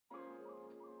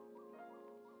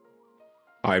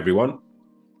Hi everyone,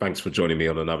 thanks for joining me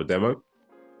on another demo.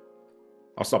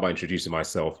 I'll start by introducing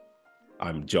myself.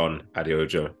 I'm John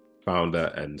Adeojo,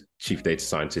 founder and chief data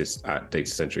scientist at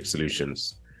Data-Centric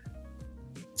Solutions.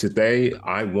 Today,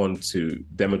 I want to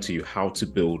demo to you how to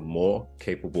build more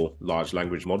capable large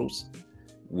language models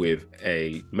with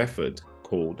a method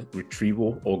called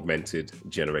Retrieval Augmented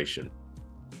Generation.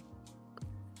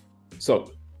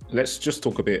 So let's just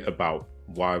talk a bit about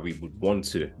why we would want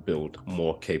to build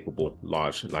more capable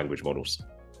large language models.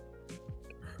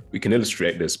 We can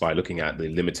illustrate this by looking at the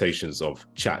limitations of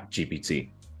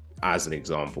ChatGPT as an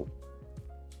example.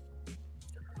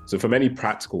 So for many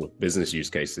practical business use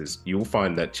cases, you'll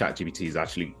find that ChatGPT is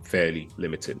actually fairly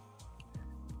limited.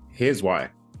 Here's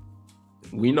why.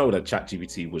 We know that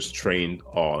ChatGPT was trained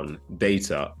on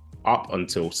data up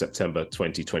until September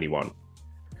 2021.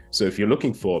 So if you're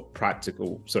looking for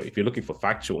factual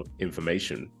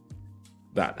information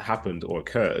that happened or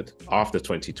occurred after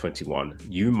 2021,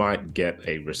 you might get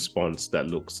a response that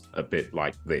looks a bit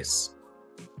like this.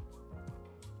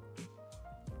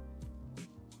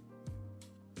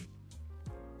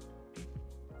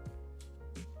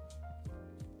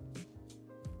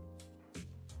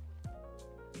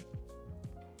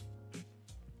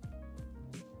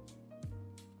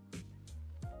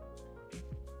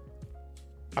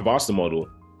 I've asked the model,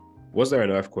 was there an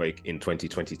earthquake in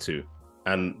 2022?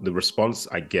 And the response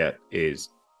I get is,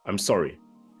 I'm sorry,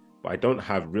 but I don't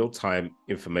have real-time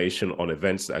information on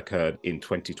events that occurred in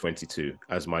 2022,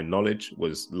 as my knowledge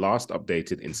was last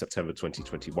updated in September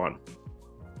 2021.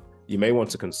 You may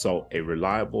want to consult a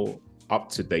reliable,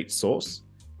 up-to-date source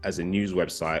as a news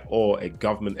website or a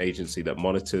government agency that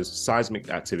monitors seismic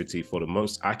activity for the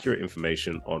most accurate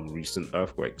information on recent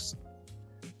earthquakes.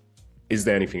 Is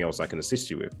there anything else I can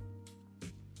assist you with?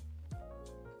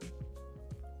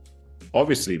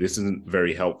 Obviously, this isn't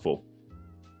very helpful.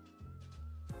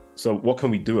 So what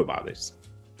can we do about this?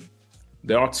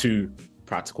 There are two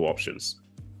practical options.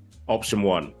 Option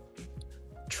one,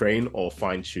 train or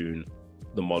fine-tune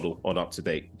the model on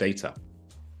up-to-date data.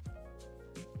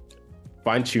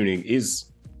 Fine-tuning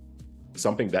is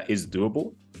something that is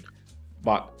doable,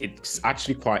 but it's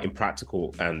actually quite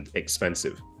impractical and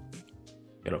expensive.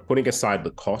 Putting aside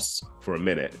the costs for a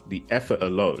minute, the effort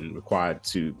alone required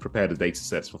to prepare the data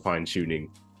sets for fine-tuning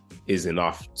is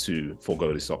enough to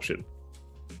forego this option.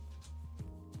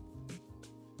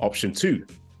 Option two,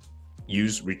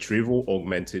 use retrieval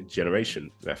augmented generation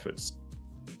methods.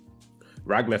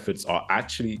 RAG methods are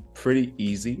actually pretty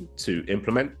easy to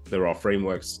implement. There are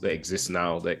frameworks that exist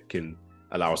now that can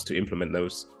allow us to implement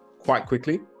those quite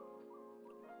quickly.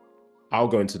 I'll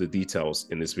go into the details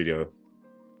in this video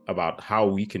about how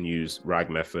we can use RAG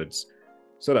methods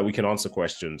so that we can answer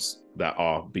questions that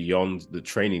are beyond the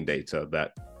training data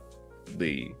that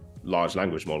the large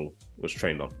language model was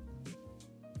trained on.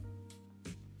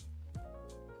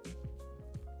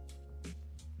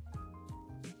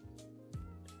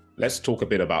 Let's talk a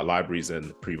bit about libraries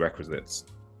and prerequisites.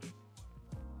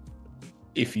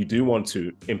 If you do want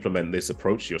to implement this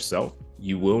approach yourself,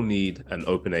 you will need an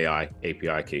OpenAI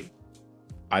API key.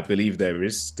 I believe there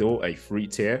is still a free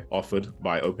tier offered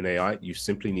by OpenAI. You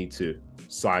simply need to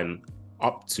sign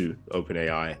up to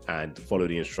OpenAI and follow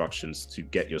the instructions to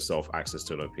get yourself access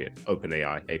to an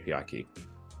OpenAI API key.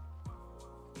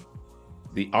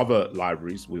 The other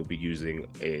libraries we'll be using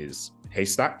is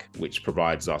Haystack, which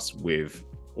provides us with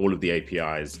all of the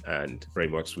APIs and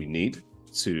frameworks we need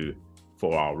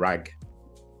for our RAG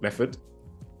method.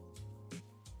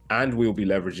 And we'll be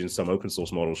leveraging some open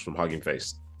source models from Hugging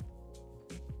Face.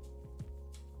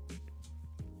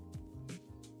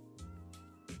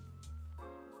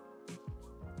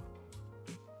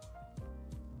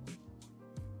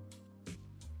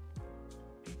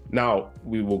 Now,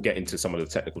 we will get into some of the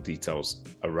technical details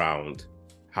around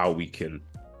how we can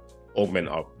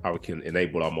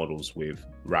enable our models with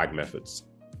RAG methods.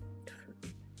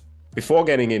 Before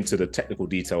getting into the technical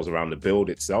details around the build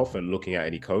itself and looking at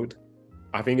any code,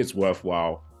 I think it's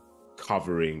worthwhile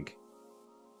covering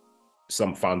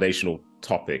some foundational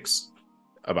topics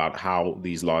about how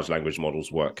these large language models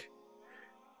work.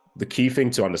 The key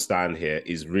thing to understand here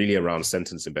is really around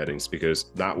sentence embeddings,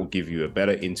 because that will give you a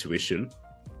better intuition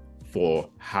for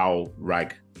how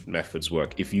RAG methods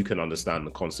work if you can understand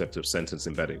the concept of sentence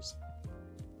embeddings.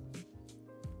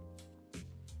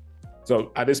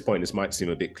 So at this point, this might seem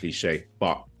a bit cliche,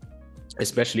 but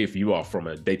especially if you are from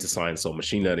a data science or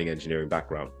machine learning engineering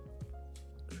background,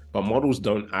 but models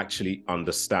don't actually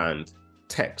understand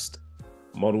text.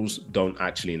 Models don't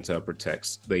actually interpret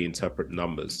text, they interpret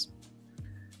numbers.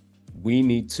 We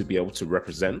need to be able to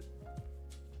represent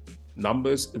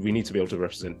numbers, we need to be able to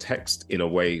represent text in a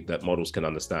way that models can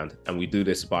understand. And we do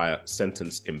this via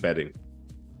sentence embedding.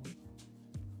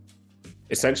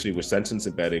 Essentially, with sentence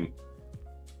embedding,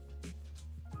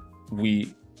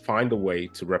 we find a way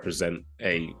to represent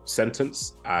a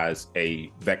sentence as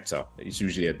a vector. It's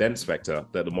usually a dense vector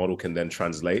that the model can then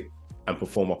translate and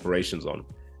perform operations on.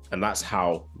 And that's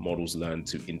how models learn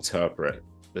to interpret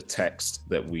the text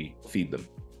that we feed them.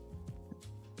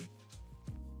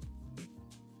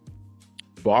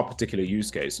 For our particular use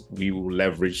case, we will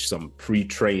leverage some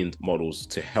pre-trained models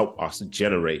to help us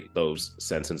generate those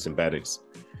sentence embeddings.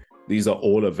 These are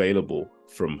all available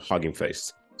from Hugging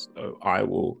Face. So I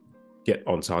will get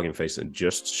onto Hugging Face and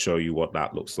just show you what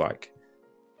that looks like.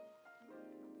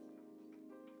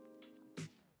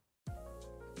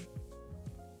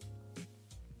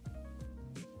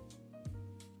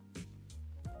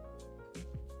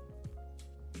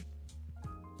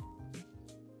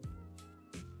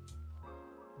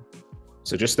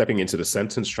 So just stepping into the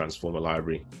sentence transformer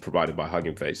library provided by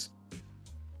Hugging Face,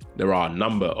 there are a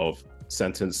number of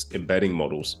sentence embedding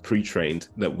models pre-trained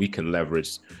that we can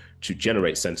leverage to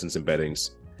generate sentence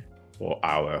embeddings for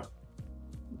our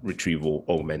retrieval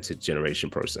augmented generation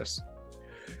process.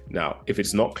 Now, if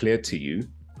it's not clear to you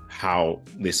how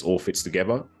this all fits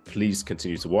together, please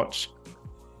continue to watch.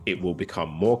 It will become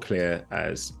more clear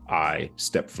as I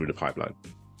step through the pipeline.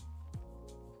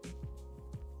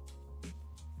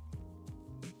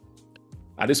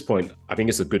 At this point, I think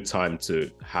it's a good time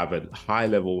to have a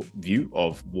high-level view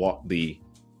of what the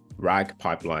RAG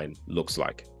pipeline looks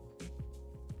like.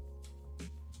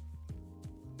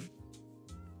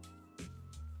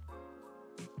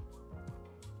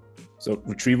 So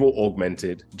retrieval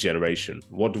augmented generation,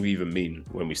 what do we even mean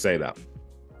when we say that?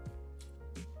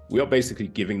 We are basically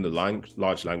giving the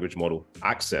large language model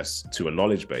access to a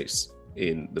knowledge base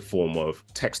in the form of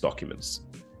text documents.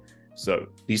 So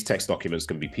these text documents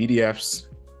can be PDFs,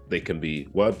 they can be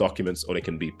Word documents, or they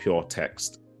can be pure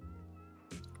text.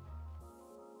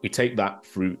 We take that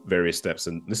through various steps,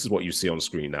 and this is what you see on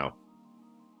screen now.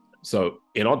 So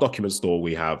in our document store,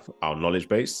 we have our knowledge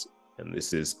base, and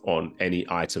this is on any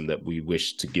item that we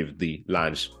wish to give the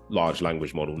large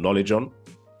language model knowledge on.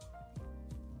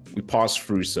 We pass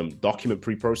through some document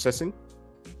pre-processing.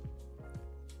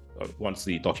 Once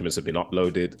the documents have been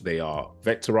uploaded, they are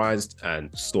vectorized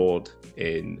and stored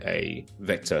in a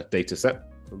vector data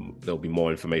set. There'll be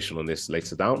more information on this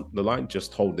later down the line.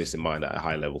 Just hold this in mind at a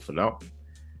high level for now.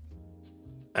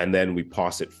 And then we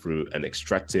pass it through an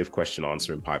extractive question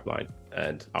answering pipeline.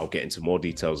 And I'll get into more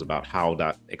details about how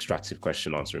that extractive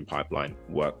question answering pipeline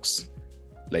works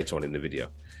later on in the video.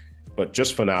 But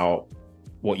just for now,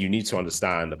 what you need to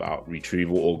understand about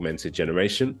retrieval augmented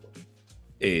generation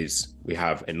is we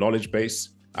have a knowledge base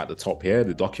at the top here,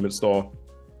 the document store.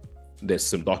 There's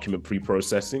some document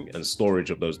pre-processing and storage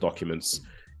of those documents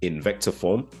in vector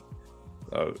form.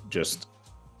 Just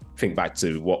think back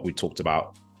to what we talked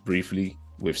about briefly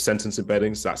with sentence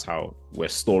embeddings. That's how we're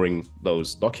storing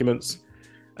those documents.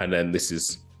 And then this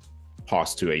is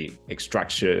passed to a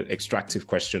extractive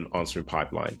question answering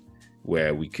pipeline,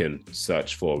 where we can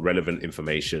search for relevant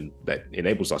information that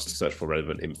enables us to search for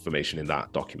relevant information in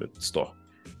that document store,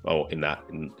 or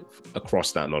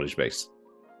across that knowledge base.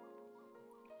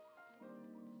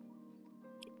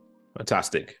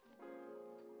 Fantastic.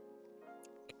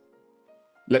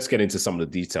 Let's get into some of the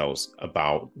details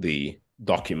about the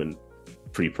document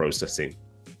pre-processing.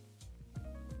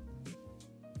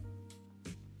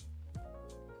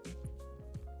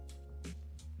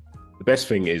 The best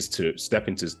thing is to step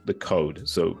into the code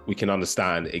so we can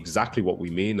understand exactly what we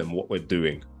mean and what we're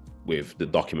doing with the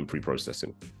document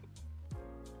pre-processing.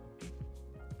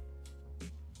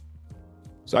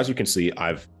 So as you can see,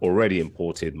 I've already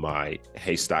imported my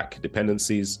Haystack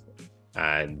dependencies,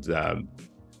 and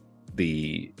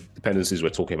the dependencies we're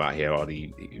talking about here are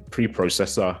the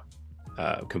preprocessor,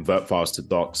 convert files to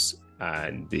docs,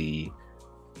 and the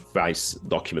Vice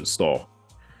document store.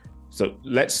 So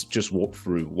let's just walk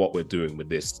through what we're doing with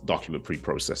this document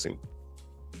pre-processing.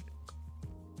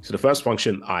 So the first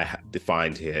function I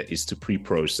defined here is to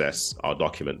pre-process our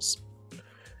documents.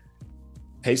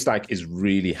 Haystack is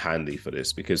really handy for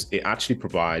this because it actually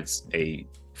provides a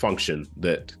function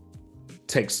that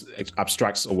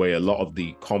abstracts away a lot of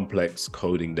the complex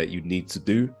coding that you need to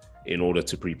do in order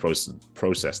to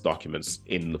pre-process documents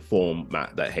in the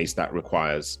format that Haystack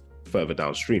requires further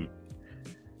downstream.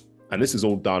 And this is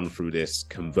all done through this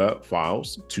convert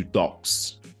files to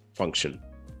docs function.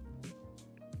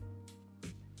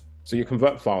 So your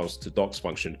convert files to docs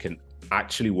function can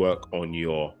actually work on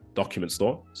your document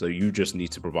store. So you just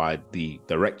need to provide the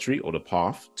directory or the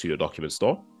path to your document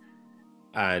store.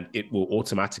 and it will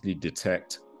automatically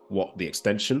detect what the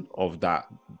extension of that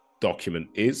document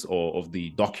is, or of the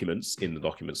documents in the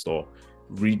document store,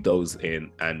 read those in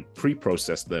and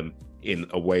pre-process them in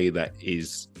a way that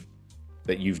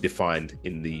you've defined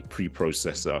in the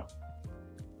preprocessor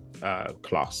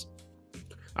class.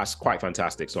 That's quite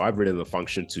fantastic. So I've written a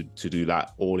function to do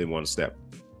that all in one step.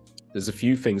 There's a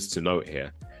few things to note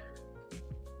here.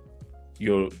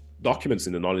 Your documents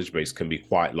in the knowledge base can be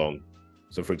quite long.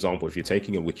 So for example, if you're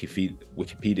taking a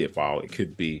Wikipedia file, it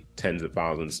could be tens of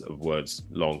thousands of words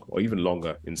long, or even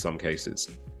longer in some cases.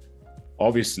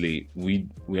 Obviously, we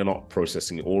are not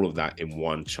processing all of that in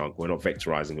one chunk. We're not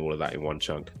vectorizing all of that in one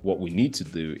chunk. What we need to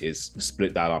do is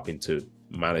split that up into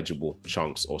manageable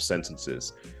chunks or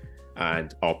sentences.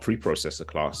 And our preprocessor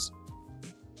class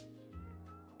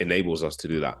enables us to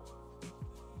do that.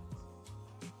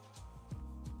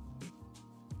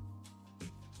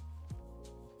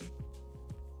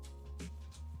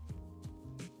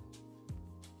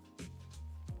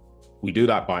 We do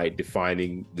that by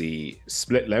defining the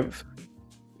split length,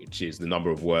 which is the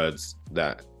number of words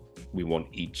that we want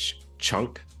each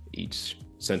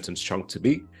sentence chunk to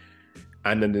be.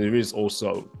 And then there is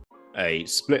also a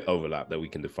split overlap that we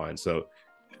can define. So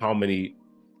how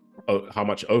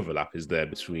much overlap is there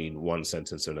between one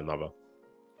sentence and another?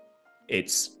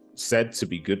 It's said to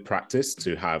be good practice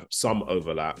to have some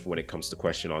overlap when it comes to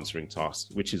question answering tasks,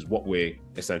 which is what we're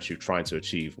essentially trying to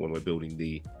achieve when we're building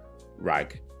the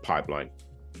RAG pipeline.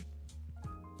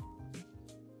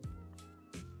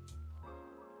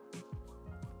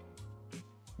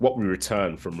 What we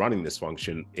return from running this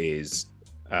function is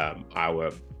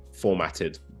our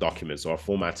formatted documents, or our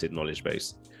formatted knowledge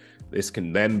base. This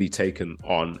can then be taken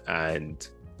on and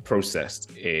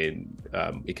processed in,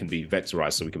 it can be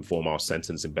vectorized so we can form our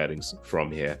sentence embeddings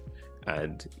from here.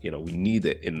 And we need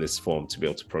it in this form to be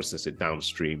able to process it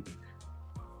downstream.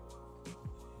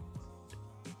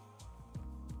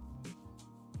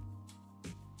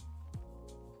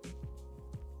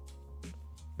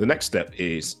 The next step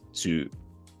is to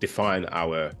define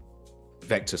our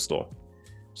vector store.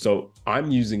 So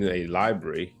I'm using a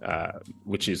library,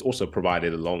 which is also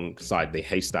provided alongside the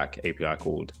Haystack API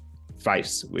called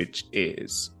Face, which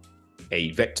is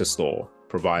a vector store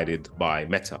provided by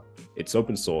Meta. It's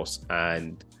open source,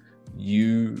 and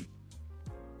you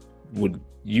would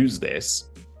use this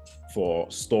for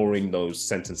storing those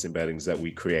sentence embeddings that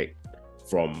we create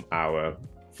from our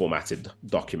formatted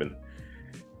document.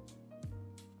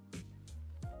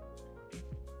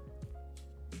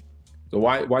 So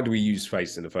why do we use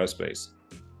Face in the first place?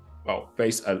 Well,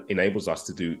 Face enables us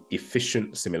to do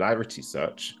efficient similarity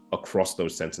search across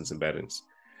those sentence embeddings.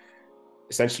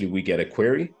 Essentially, we get a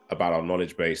query about our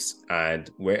knowledge base, and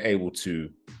we're able to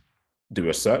do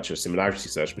a similarity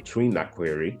search between that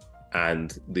query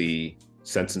and the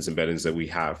sentence embeddings that we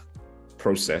have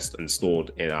processed and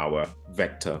stored in our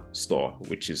vector store,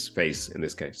 which is Face in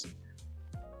this case.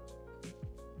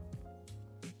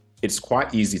 It's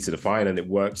quite easy to define, and it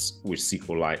works with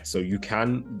SQLite. So you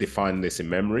can define this in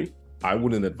memory. I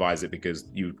wouldn't advise it because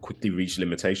you quickly reach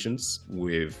limitations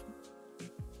with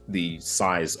the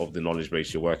size of the knowledge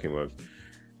base you're working with.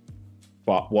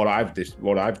 But what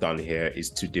I've done here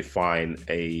is to define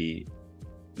a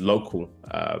local,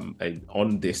 an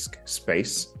on-disk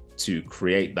space to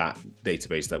create that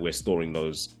database that we're storing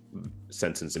those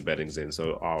sentence embeddings in.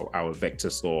 So our vector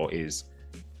store is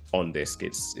on disk,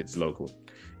 it's local.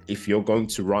 If you're going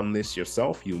to run this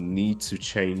yourself, you'll need to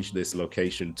change this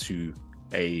location to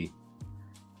a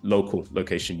local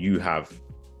location you have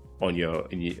on your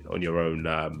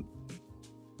own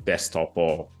desktop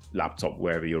or laptop,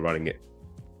 wherever you're running it.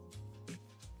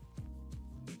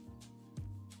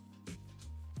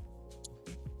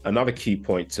 Another key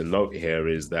point to note here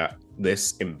is that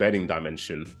this embedding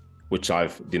dimension, which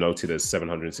I've denoted as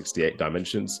 768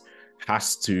 dimensions,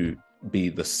 has to be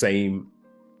the same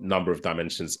number of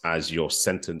dimensions as your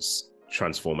sentence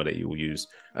transformer that you will use.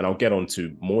 And I'll get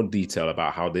onto more detail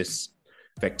about how this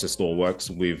vector store works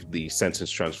with the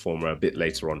sentence transformer a bit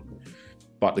later on.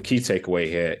 But the key takeaway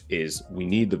here is we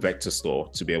need the vector store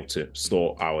to be able to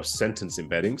store our sentence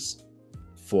embeddings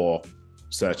for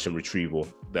search and retrieval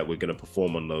that we're going to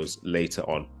perform on those later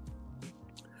on.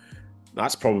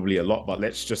 That's probably a lot, but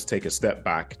let's just take a step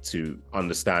back to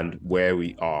understand where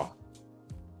we are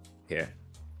here.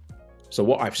 So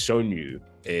what I've shown you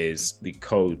is the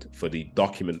code for the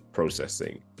document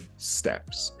processing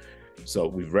steps. So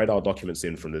we've read our documents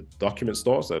in from the document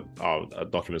store. So our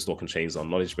document store contains our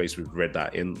knowledge base. We've read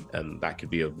that in, and that could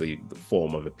be of the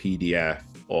form of a PDF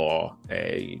or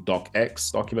a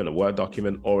docx document, a Word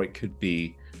document, or it could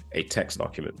be a text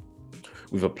document.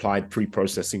 We've applied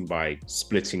pre-processing by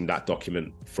splitting that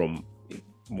document from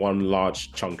one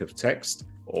large chunk of text,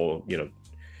 or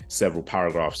several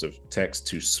paragraphs of text,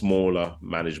 to smaller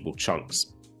manageable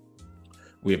chunks.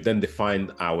 We have then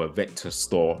defined our vector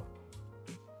store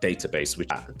database,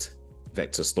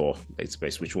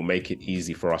 which will make it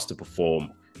easy for us to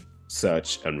perform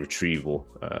search and retrieval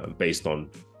based on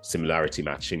similarity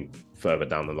matching further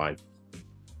down the line.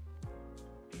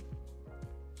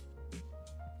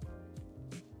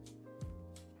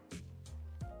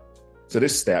 So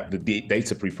this step, the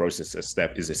data preprocessor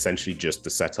step, is essentially just the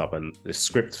setup, and the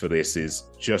script for this is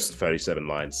just 37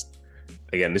 lines.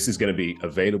 Again, this is going to be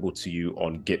available to you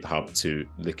on GitHub to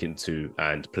look into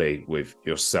and play with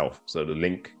yourself. So the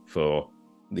link for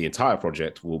the entire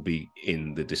project will be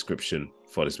in the description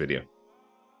for this video.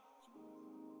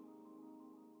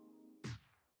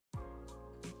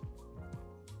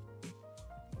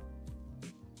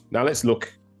 Now let's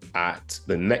look at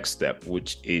the next step,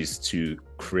 which is to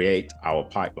create our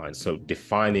pipeline. So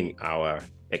defining our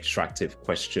extractive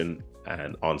question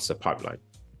and answer pipeline.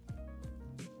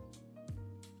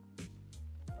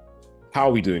 How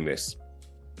are we doing this?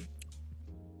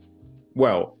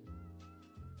 Well,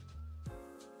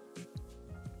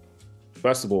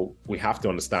 first of all, we have to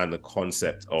understand the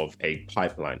concept of a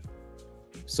pipeline.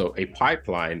 So a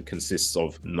pipeline consists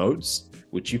of nodes,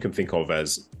 which you can think of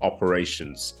as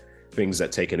operations, things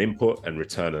that take an input and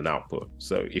return an output.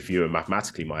 So if you're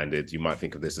mathematically minded, you might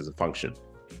think of this as a function.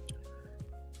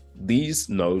 These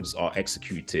nodes are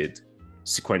executed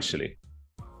sequentially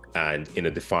and in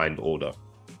a defined order.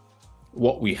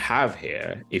 What we have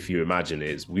here, if you imagine,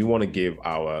 is we want to give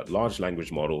our large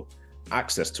language model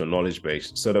access to a knowledge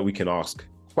base so that we can ask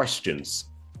questions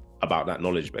about that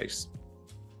knowledge base.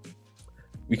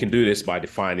 We can do this by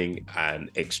defining an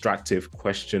extractive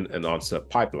question and answer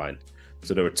pipeline.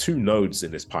 So there are two nodes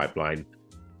in this pipeline,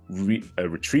 a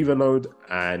retriever node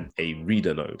and a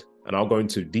reader node. And I'll go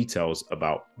into details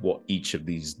about what each of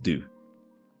these do.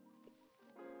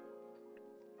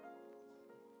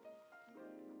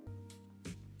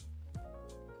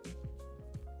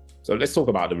 So let's talk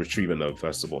about the retriever node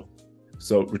first of all.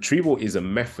 So retrieval is a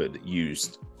method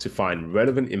used to find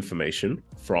relevant information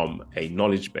from a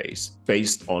knowledge base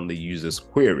based on the user's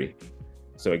query.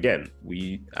 So again,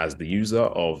 we, as the user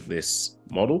of this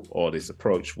model or this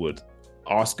approach, would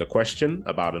ask a question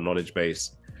about a knowledge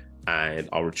base, and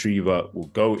our retriever will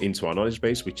go into our knowledge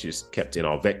base, which is kept in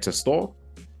our vector store,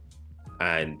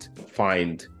 and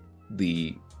find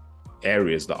the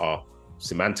areas that are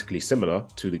semantically similar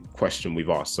to the question we've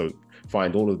asked. So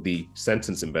find all of the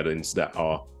sentence embeddings that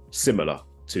are similar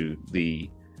to the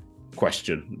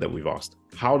question that we've asked.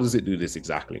 How does it do this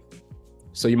exactly?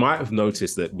 So you might have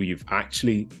noticed that we've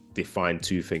actually defined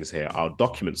two things here. Our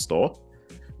document store,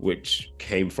 which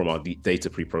came from our data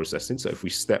preprocessing. So if we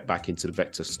step back into the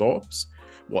vector stores,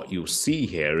 what you'll see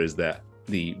here is that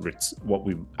what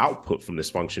we output from this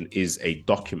function is a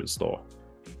document store,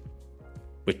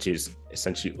 which is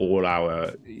essentially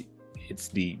it's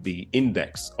the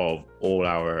index of all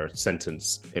our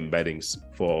sentence embeddings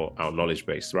for our knowledge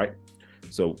base, right?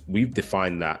 So we've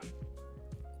defined that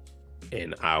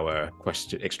in our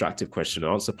extractive question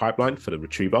and answer pipeline for the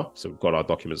retriever. So we've got our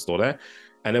document store there.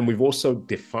 And then we've also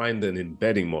defined an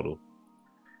embedding model.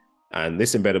 And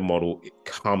this embedded model, it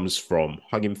comes from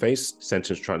Hugging Face,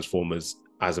 sentence transformers.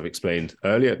 As I've explained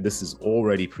earlier, this is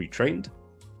already pre-trained.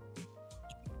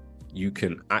 You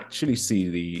can actually see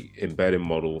the embedding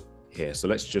model here. So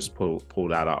let's just pull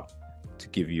that up to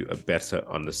give you a better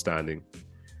understanding.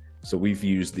 So we've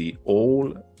used the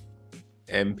all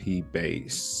MP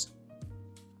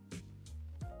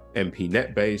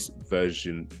net base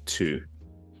version 2.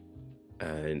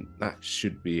 And that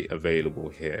should be available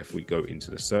here. If we go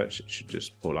into the search, it should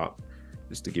just pull up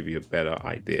just to give you a better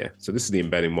idea. So this is the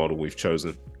embedding model we've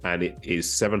chosen, and it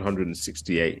is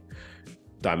 768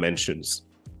 dimensions.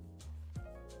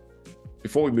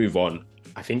 Before we move on,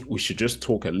 I think we should just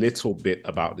talk a little bit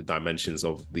about the dimensions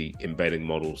of the embedding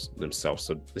models themselves.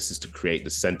 So this is to create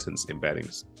the sentence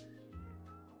embeddings.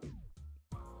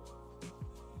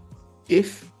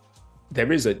 If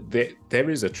there is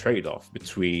a trade-off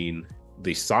between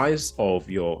the size of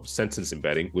your sentence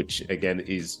embedding, which again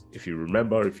is, if you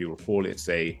recall, it's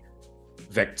a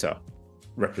vector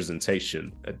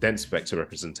representation, a dense vector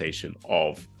representation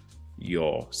of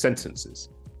your sentences.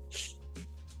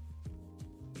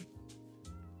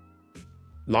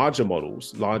 Larger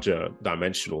models, larger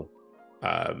dimensional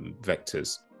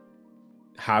vectors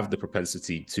have the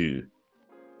propensity to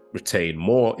retain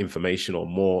more information or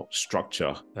more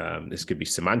structure. This could be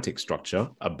semantic structure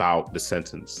about the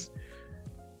sentence.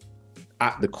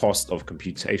 at the cost of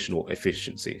computational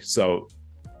efficiency. So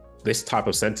this type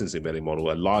of sentence embedding model,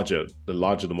 the larger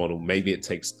the model, maybe it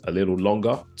takes a little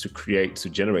longer to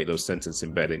generate those sentence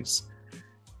embeddings,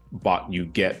 but you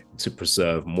get to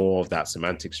preserve more of that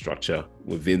semantic structure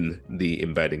within the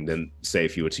embedding than, say,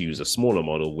 if you were to use a smaller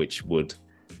model, which would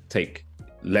take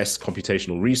less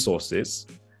computational resources,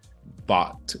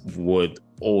 but would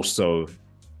also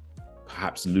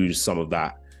perhaps lose some of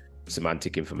that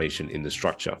semantic information in the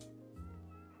structure.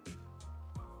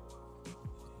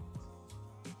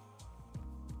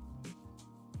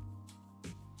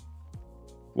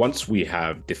 Once we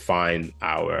have defined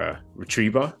our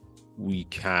retriever, we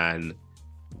can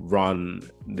run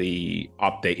the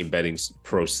update embeddings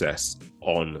process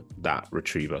on that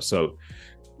retriever. So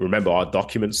remember, our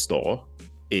document store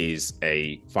is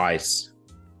a vice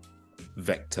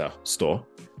vector store,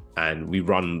 and we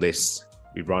run the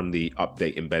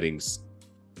update embeddings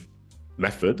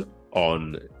method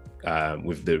on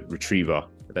with the retriever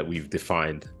that we've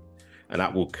defined, and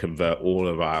that will convert all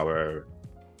of our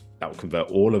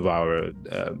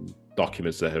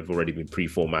documents that have already been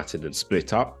pre-formatted and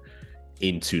split up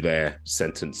into their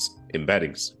sentence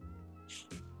embeddings.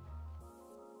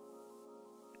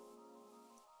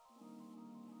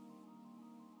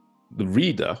 The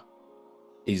reader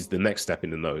is the next step in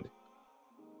the node.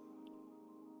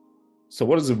 So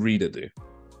what does the reader do?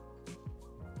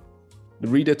 The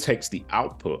reader takes the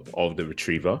output of the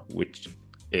retriever, which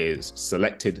is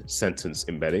selected sentence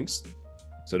embeddings.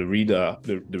 So the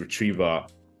retriever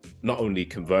not only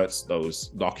converts those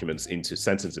documents into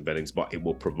sentence embeddings, but it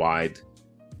will provide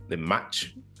the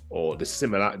match or the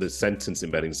sentence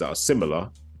embeddings that are similar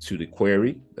to the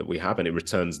query that we have, and it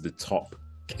returns the top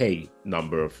K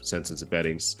number of sentence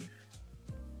embeddings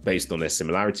based on their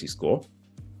similarity score.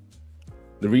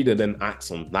 The reader then acts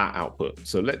on that output.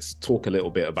 So let's talk a little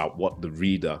bit about what the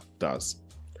reader does.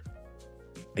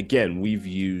 Again, we've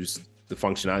used the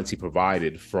functionality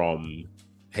provided from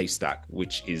Haystack,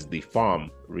 which is the farm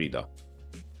reader.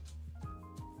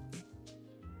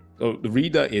 So the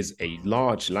reader is a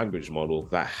large language model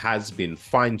that has been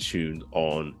fine-tuned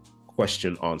on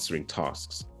question answering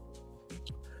tasks.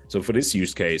 So for this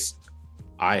use case,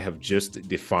 I have just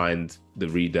defined the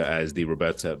reader as the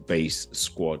Roberta Base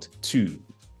Squad 2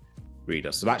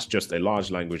 reader. So that's just a large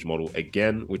language model,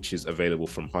 again, which is available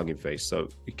from Hugging Face. So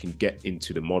you can get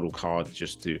into the model card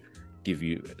just to give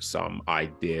you some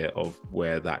idea of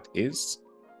where that is.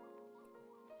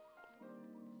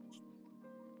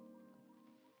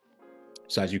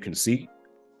 So as you can see,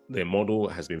 the model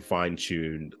has been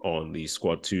fine-tuned on the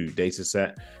Squad 2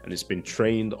 dataset, and it's been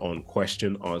trained on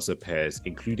question-answer pairs,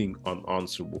 including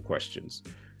unanswerable questions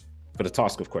for the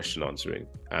task of question answering.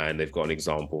 And they've got an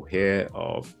example here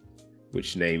of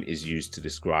which name is used to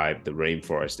describe the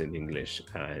rainforest in English,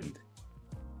 and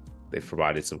they've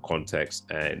provided some context.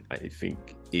 And I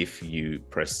think if you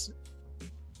press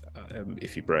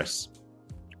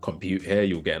compute here,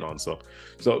 you'll get an answer.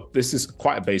 So this is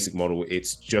quite a basic model.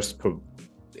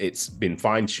 It's been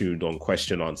fine-tuned on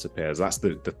question answer pairs. That's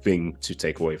the thing to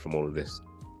take away from all of this.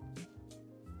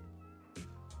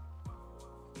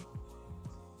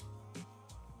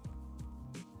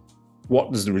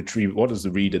 What does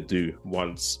the reader do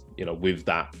once, with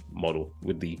that model,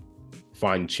 with the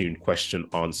fine-tuned question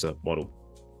answer model?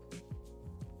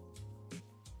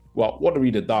 Well, what the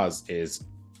reader does is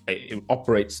it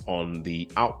operates on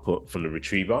the output from the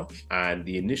retriever and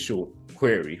the initial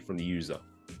query from the user.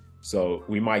 So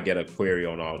we might get a query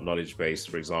on our knowledge base,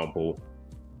 for example,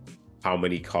 how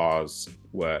many cars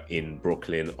were in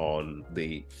Brooklyn on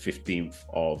the 15th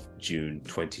of June,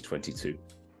 2022.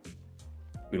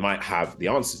 We might have the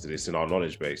answers to this in our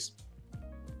knowledge base.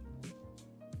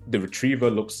 The retriever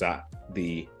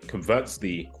converts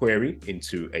the query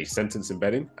into a sentence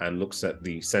embedding and looks at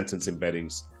the sentence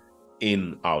embeddings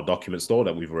in our document store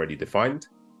that we've already defined,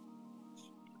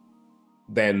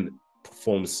 then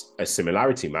performs a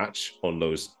similarity match on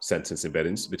those sentence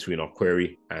embeddings between our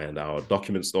query and our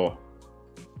document store,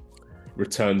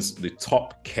 returns the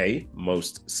top K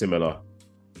most similar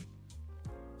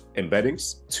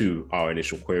embeddings to our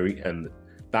initial query, and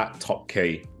that top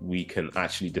K we can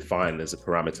actually define as a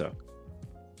parameter.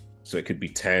 So it could be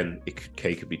 10,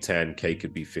 K could be 10, K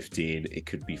could be 15, it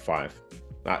could be 5.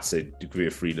 That's a degree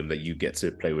of freedom that you get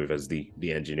to play with as the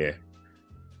engineer.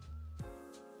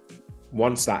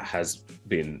 Once that has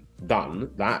been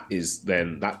done,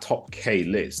 that top K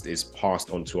list is passed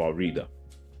on to our reader.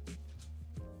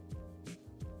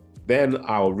 Then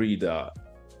our reader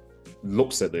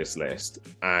looks at this list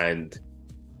and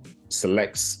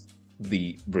selects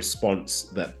the response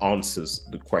that answers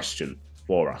the question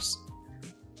for us.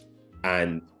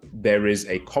 And there is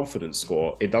a confidence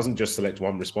score. It doesn't just select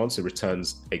one response, it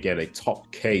returns, again, a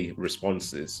top K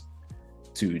responses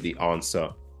to the answer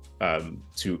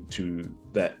to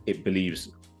that it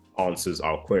believes answers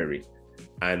our query.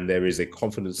 And there is a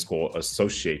confidence score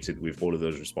associated with all of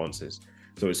those responses.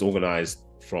 So it's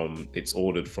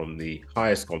ordered from the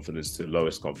highest confidence to the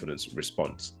lowest confidence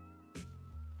response.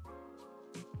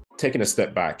 Taking a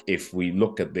step back, if we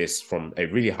look at this from a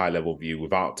really high level view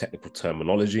without technical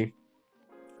terminology,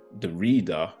 the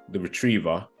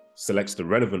retriever selects the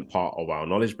relevant part of our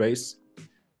knowledge base,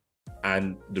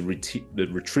 and the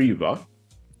retriever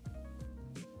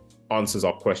answers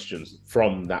our questions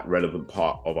from that relevant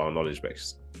part of our knowledge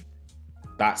base.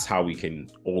 That's how we can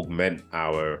augment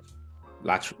our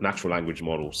natural language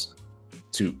models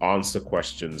to answer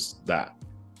questions that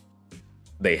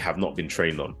they have not been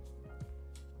trained on.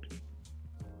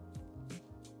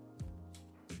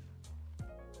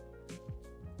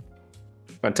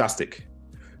 Fantastic.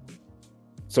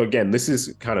 So again, this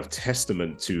is kind of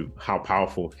testament to how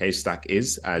powerful Haystack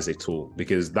is as a tool,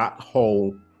 because that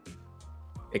whole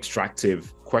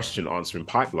extractive question answering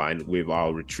pipeline with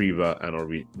our retriever and our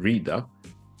reader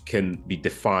can be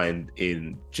defined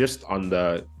in just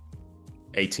under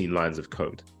 18 lines of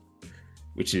code,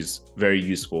 which is very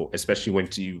useful, especially when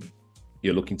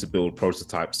you're looking to build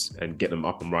prototypes and get them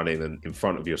up and running and in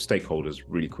front of your stakeholders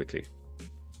really quickly.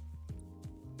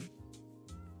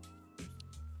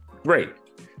 Great.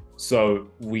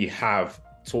 So we have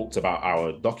talked about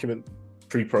our document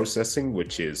pre-processing,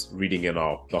 which is reading in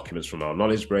our documents from our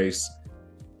knowledge base,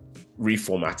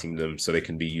 reformatting them so they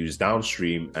can be used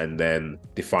downstream, and then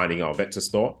defining our vector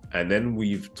store. And then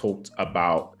we've talked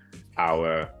about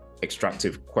our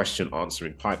extractive question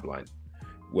answering pipeline,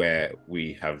 where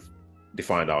we have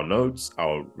defined our nodes,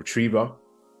 our retriever,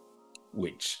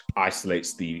 which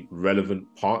isolates the relevant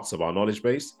parts of our knowledge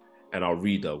base, and our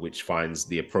reader, which finds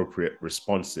the appropriate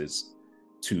responses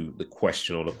to the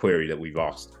question or the query that we've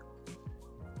asked.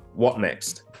 What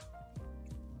next?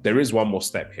 There is one more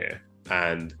step here,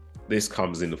 and this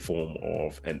comes in the form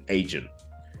of an agent.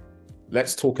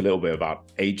 Let's talk a little bit about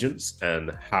agents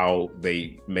and how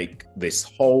they make this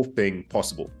whole thing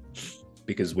possible.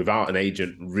 Because without an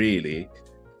agent, really,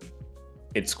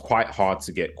 it's quite hard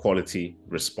to get quality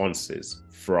responses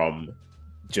from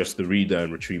just the reader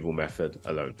and retrieval method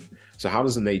alone. So how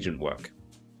does an agent work?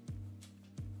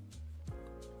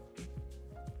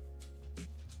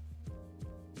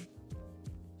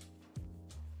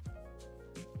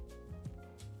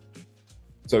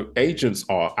 So agents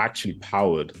are actually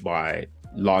powered by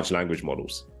large language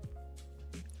models.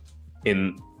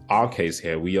 In our case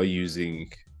here, we are using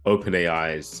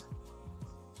OpenAI's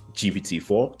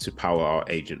GPT-4 to power our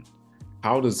agent.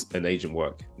 How does an agent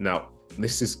work? Now,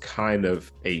 this is kind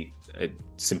of a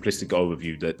simplistic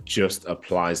overview that just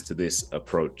applies to this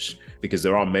approach, because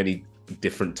there are many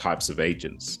different types of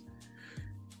agents.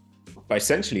 But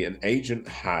essentially, an agent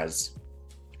has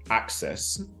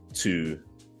access to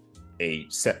a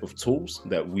set of tools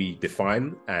that we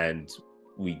define and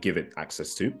we give it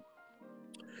access to.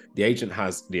 The agent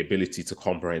has the ability to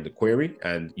comprehend the query,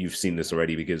 and you've seen this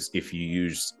already, because if you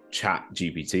use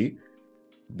ChatGPT,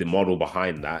 the model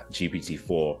behind that,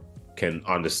 GPT-4, can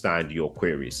understand your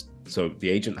queries. So the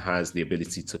agent has the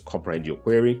ability to comprehend your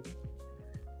query.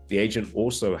 The agent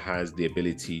also has the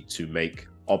ability to make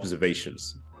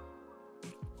observations.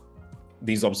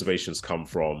 These observations come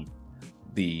from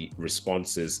the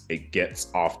responses it gets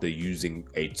after using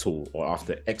a tool or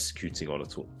after executing on a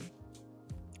tool.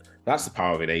 That's the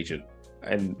power of an agent,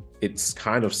 and it's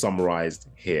kind of summarized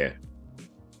here.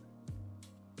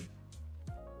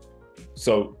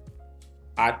 So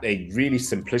at a really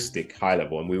simplistic high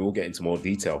level, and we will get into more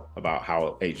detail about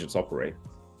how agents operate,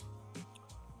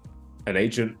 an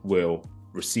agent will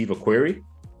receive a query,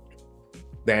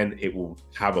 then it will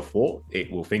have a thought,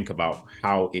 it will think about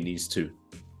how it needs to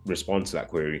respond to that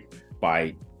query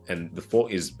and the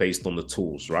thought is based on the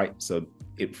tools, right? So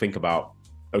it think about,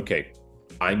 okay,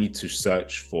 I need to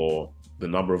search for the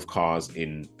number of cars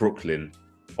in Brooklyn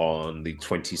on the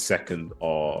 22nd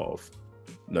of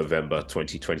November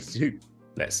 2022,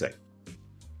 let's say.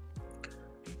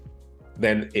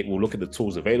 Then it will look at the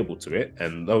tools available to it,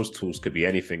 and those tools could be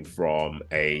anything from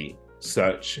a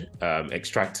search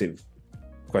extractive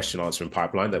question answering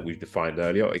pipeline that we've defined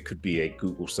earlier. It could be a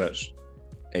Google search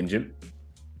engine.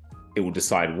 It will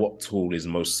decide what tool is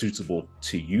most suitable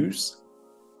to use,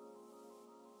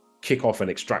 kick off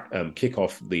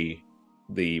the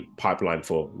pipeline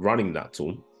for running that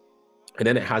tool, and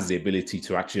then it has the ability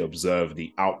to actually observe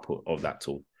the output of that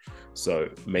tool. So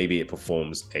maybe it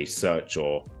performs a search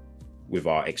or with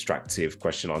our extractive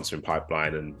question answering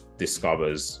pipeline and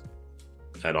discovers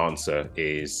an answer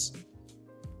is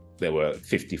there were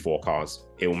 54 cars.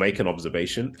 It will make an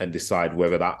observation and decide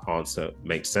whether that answer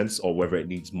makes sense or whether it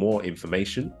needs more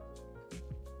information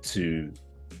to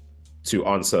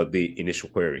answer the initial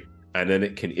query. And then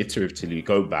it can iteratively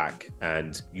go back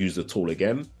and use the tool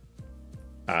again,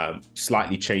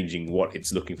 slightly changing what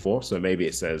it's looking for. So maybe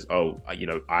it says, oh,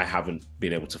 I haven't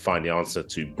been able to find the answer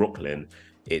to Brooklyn.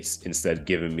 It's instead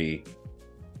giving me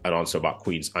an answer about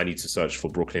Queens. I need to search for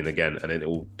Brooklyn again. And then it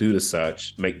will do the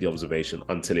search, make the observation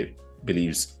until it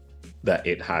believes that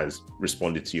it has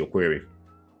responded to your query,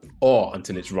 or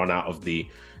until it's run out of the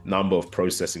number of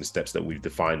processing steps that we've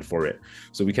defined for it.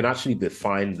 So we can actually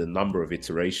define the number of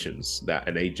iterations that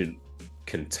an agent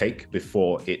can take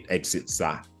before it exits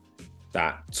that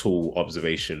tool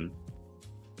observation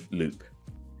loop.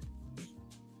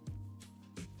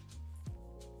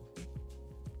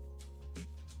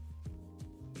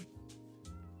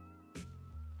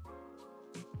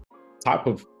 Type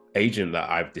of agent that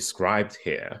I've described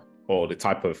here, or the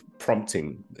type of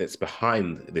prompting that's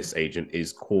behind this agent,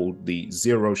 is called the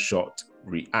zero-shot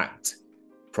react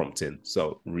prompting.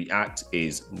 So react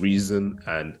is reason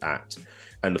and act.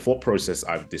 And the thought process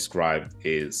I've described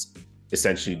is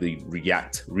essentially the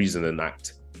react, reason and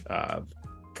act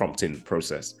prompting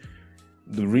process.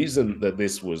 The reason that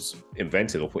this was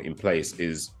invented or put in place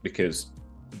is because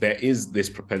there is this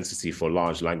propensity for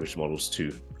large language models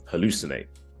to hallucinate.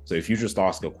 So if you just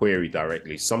ask a query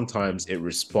directly, sometimes it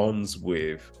responds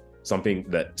with something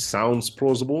that sounds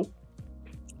plausible,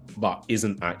 but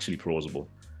isn't actually plausible.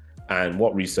 And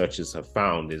what researchers have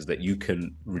found is that you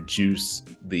can reduce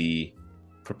the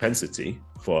propensity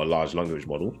for a large language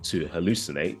model to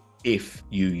hallucinate if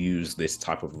you use this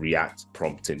type of react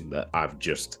prompting that I've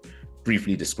just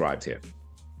briefly described here.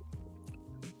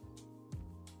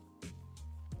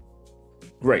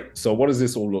 Great. So what does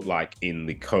this all look like in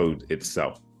the code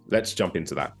itself? Let's jump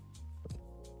into that.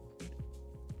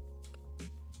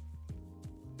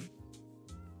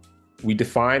 We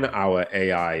define our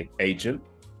AI agent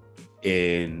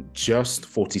in just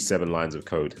 47 lines of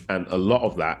code, and a lot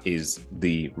of that is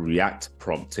the React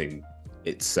prompting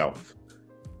itself.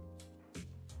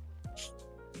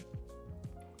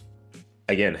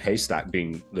 Again, Haystack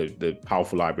being the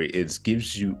powerful library, it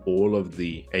gives you all of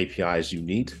the APIs you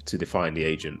need to define the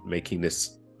agent, making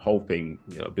this whole thing,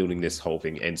 building this whole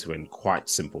thing end to end quite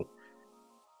simple.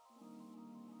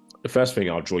 The first thing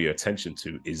I'll draw your attention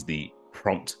to is the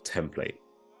prompt template.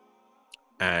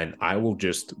 And I will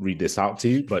just read this out to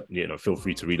you, but feel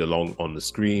free to read along on the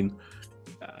screen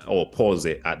or pause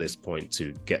it at this point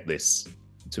to get this,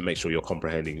 to make sure you're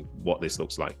comprehending what this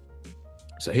looks like.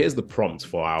 So here's the prompt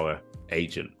for our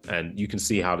agent, and you can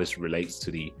see how this relates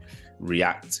to the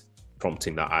React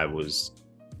prompting that I was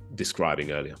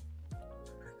describing earlier.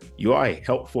 You are a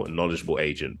helpful and knowledgeable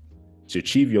agent. To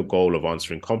achieve your goal of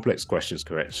answering complex questions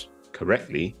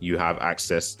correctly, you have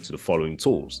access to the following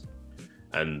tools.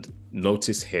 And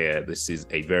notice here, this is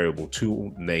a variable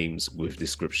tool names with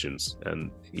descriptions.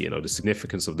 And the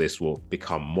significance of this will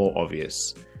become more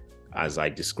obvious as I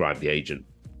describe the agent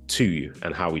to you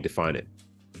and how we define it.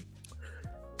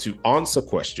 To answer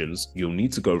questions, you'll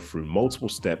need to go through multiple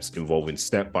steps involving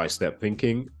step-by-step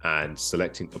thinking and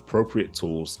selecting appropriate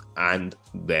tools and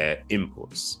their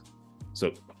inputs.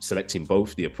 So selecting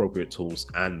both the appropriate tools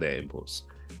and their inputs.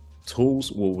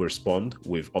 Tools will respond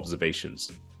with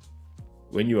observations.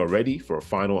 When you are ready for a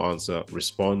final answer,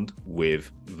 respond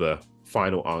with the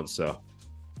final answer :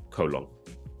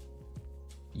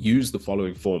 Use the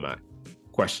following format: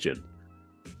 question,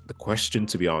 the question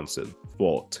to be answered;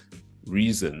 thought,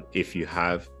 reason if you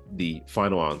have the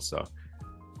final answer.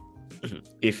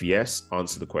 If yes,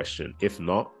 answer the question. If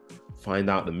not, find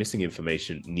out the missing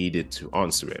information needed to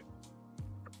answer it.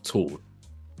 Tool,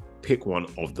 pick one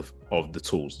of the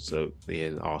tools. So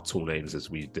here are tool names as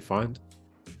we defined.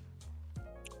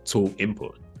 Tool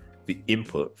input, the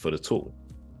input for the tool.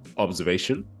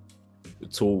 Observation, the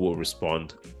tool will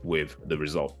respond with the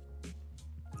result.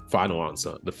 Final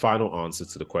answer, the final answer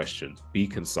to the question. Be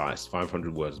concise,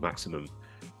 500 words maximum.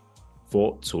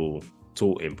 Thought tool,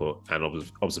 tool input, and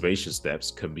observation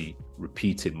steps can be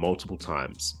repeated multiple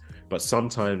times, but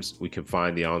sometimes we can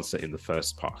find the answer in the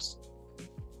first pass.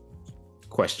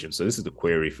 Question, so this is the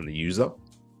query from the user.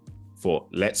 For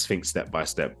let's think step by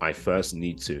step, I first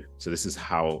need to. So this is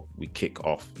how we kick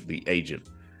off the agent.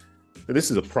 So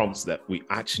this is a prompt that we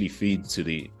actually feed to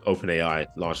the OpenAI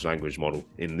large language model,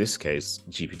 in this case,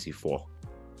 GPT-4.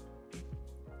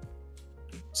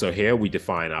 So here we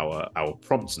define our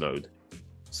prompts node.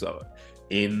 So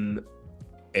in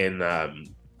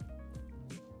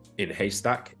in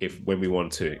Haystack, when we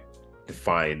want to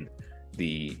define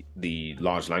the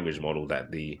large language model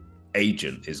that the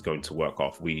agent is going to work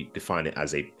off, we define it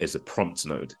as a prompt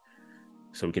node.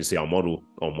 So we can see our model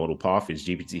path is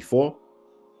GPT-4,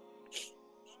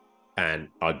 and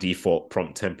our default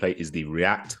prompt template is the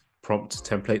React prompt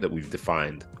template that we've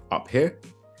defined up here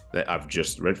that I've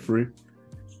just read through.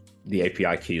 The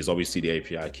API key is obviously the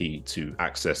API key to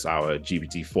access our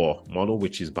GPT-4 model,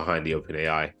 which is behind the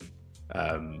OpenAI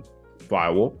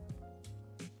firewall.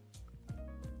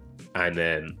 And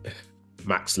then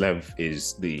max length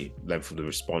is the length of the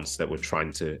response that we're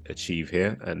trying to achieve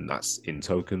here, and that's in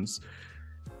tokens.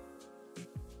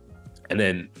 And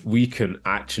then we can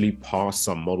actually pass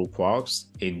some model quarks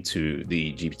into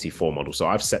the GPT-4 model. So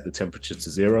I've set the temperature to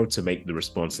 0 to make the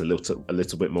response a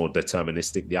little bit more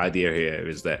deterministic. The idea here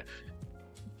is that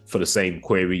for the same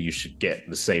query, you should get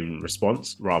the same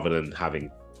response rather than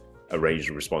having a range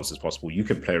of responses possible. You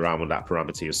can play around with that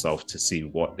parameter yourself to see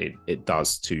what it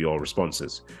does to your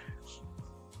responses.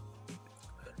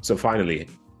 So finally,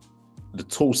 the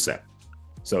tool set.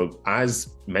 So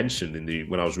as mentioned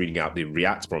when I was reading out the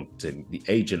React prompting, the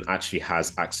agent actually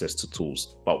has access to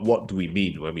tools. But what do we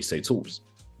mean when we say tools?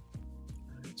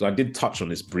 So I did touch on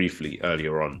this briefly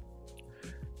earlier on,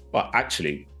 but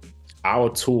actually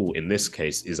our tool in this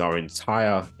case is our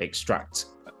entire extractive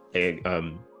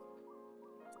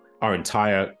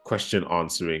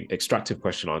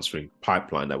question answering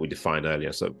pipeline that we defined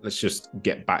earlier. So let's just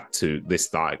get back to this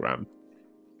diagram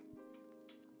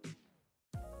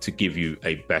to give you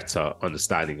a better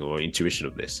understanding or intuition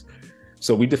of this.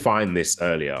 So we defined this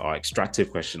earlier, our extractive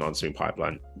question answering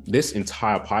pipeline. This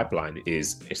entire pipeline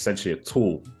is essentially a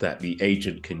tool that the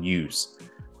agent can use.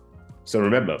 So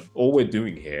remember, all we're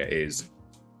doing here is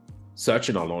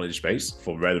searching our knowledge base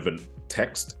for relevant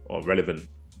text or relevant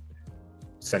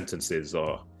sentences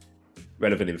or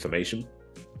relevant information.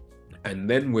 And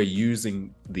then we're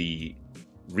using the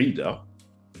reader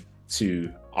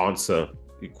to answer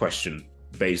the question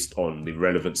based on the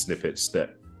relevant snippets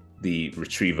that the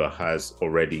retriever has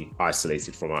already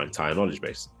isolated from our entire knowledge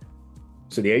base.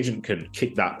 So the agent can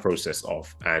kick that process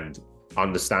off and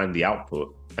understand the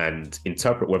output and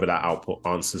interpret whether that output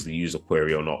answers the user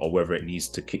query or not, or whether it needs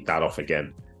to kick that off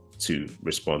again to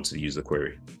respond to the user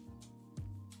query.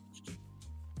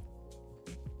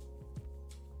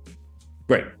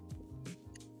 Great.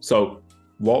 So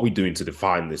what are we doing to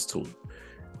define this tool?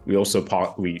 We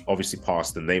obviously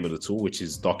pass the name of the tool, which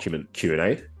is document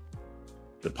Q&A,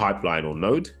 the pipeline or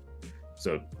node.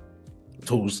 So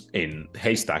tools in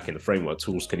Haystack, in the framework,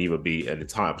 tools can either be an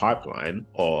entire pipeline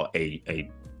or a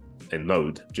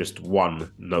node, just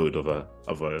one node of a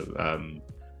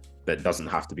that doesn't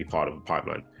have to be part of a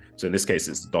pipeline. So in this case,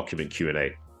 it's the document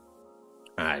Q&A,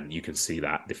 and you can see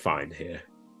that defined here.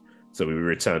 So we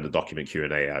return the document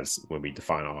Q&A as when we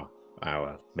define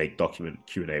our make document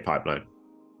Q&A pipeline.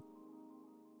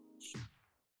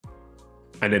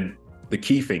 And then the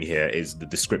key thing here is the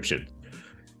description.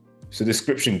 So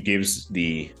description gives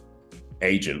the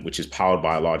agent, which is powered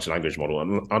by a large language model,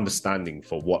 an understanding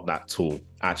for what that tool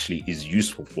actually is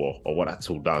useful for, or what that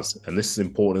tool does. And this is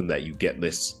important that you get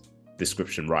this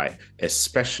description right,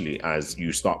 especially as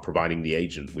you start providing the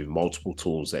agent with multiple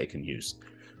tools that it can use.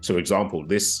 So example,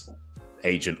 this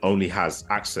agent only has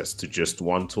access to just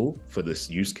one tool for this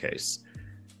use case.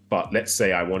 But let's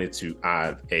say I wanted to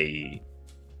add a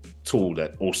tool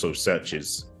that also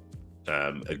searches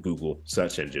a Google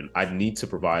search engine. I'd need to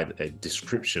provide a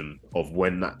description of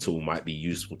when that tool might be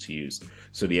useful to use,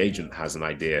 so the agent has an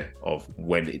idea of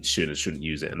when it should and shouldn't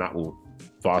use it, and that will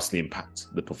vastly impact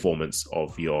the performance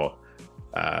of your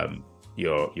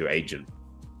agent.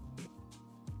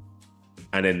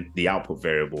 And then the output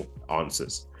variable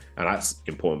answers, and that's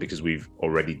important because we've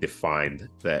already defined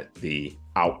that the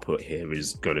output here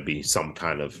is going to be some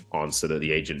kind of answer that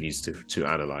the agent needs to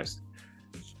analyze.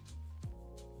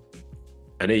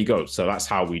 And there you go. So that's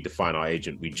how we define our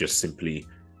agent. We just simply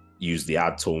use the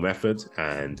add tool method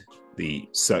and the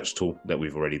search tool that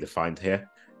we've already defined here.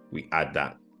 We add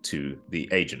that to the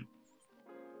agent.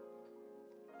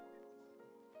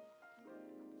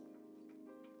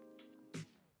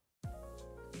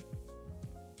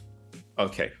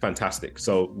 Okay, fantastic.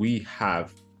 So we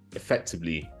have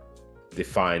effectively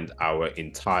defined our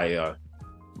entire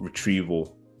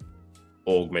retrieval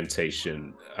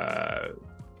augmentation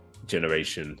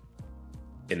generation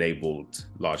enabled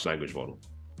large language model.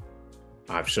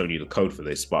 I've shown you the code for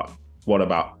this, but what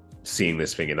about seeing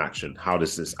this thing in action? How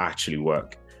does this actually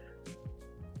work?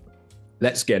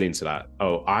 Let's get into that.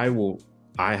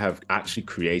 I have actually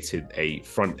created a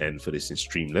front end for this in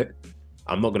Streamlit.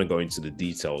 I'm not going to go into the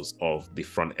details of the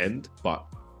front end, but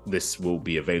this will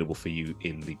be available for you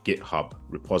in the GitHub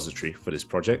repository for this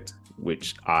project,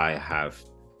 which I have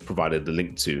provided the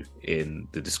link to in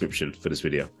the description for this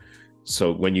video.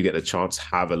 So when you get the chance,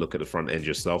 have a look at the front end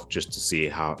yourself just to see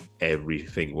how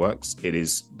everything works. It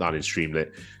is done in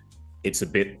Streamlit. It's a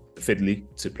bit fiddly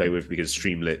to play with because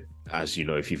Streamlit, as you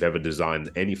know, if you've ever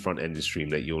designed any front end in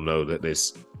Streamlit, you'll know that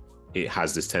it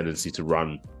has this tendency to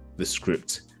run the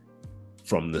script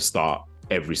from the start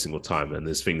every single time, and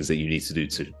there's things that you need to do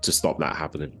to stop that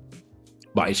happening.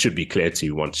 But it should be clear to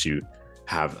you once you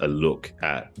have a look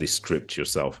at the script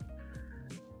yourself.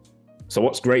 So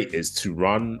what's great is to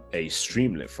run a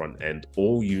Streamlit front end.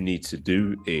 All you need to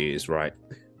do is write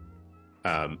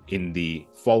in the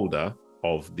folder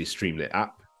of the Streamlit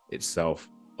app itself,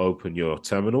 open your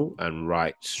terminal and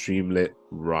write Streamlit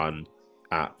run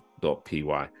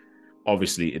app.py.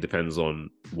 Obviously, it depends on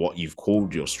what you've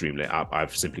called your Streamlit app.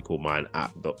 I've simply called mine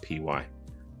app.py,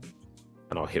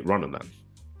 and I'll hit run on that.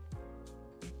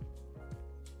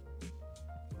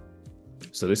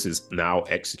 So this is now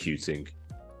executing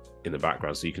in the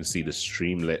background. So you can see the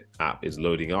Streamlit app is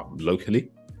loading up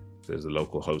locally. There's a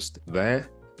local host there,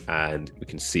 and we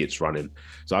can see it's running.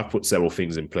 So I've put several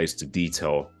things in place to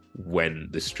detail when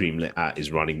the Streamlit app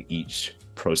is running each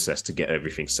process to get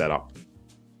everything set up.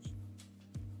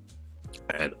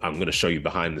 And I'm going to show you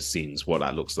behind the scenes what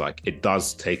that looks like. It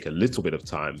does take a little bit of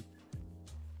time,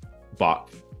 but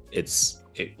it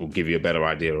will give you a better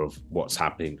idea of what's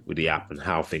happening with the app and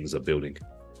how things are building.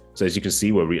 So as you can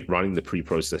see, we're running the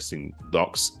pre-processing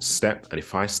docs step. And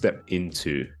if I step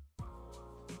into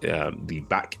the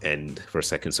back end for a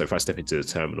second, so if I step into the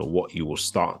terminal, what you will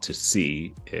start to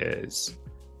see is,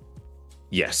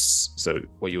 so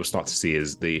what you'll start to see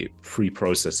is the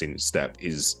pre-processing step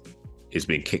is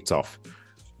being kicked off.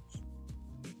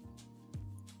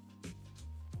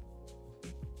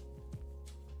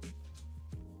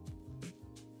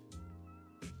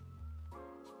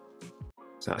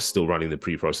 So that's still running the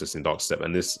pre-processing doc step,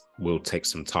 and this will take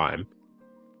some time.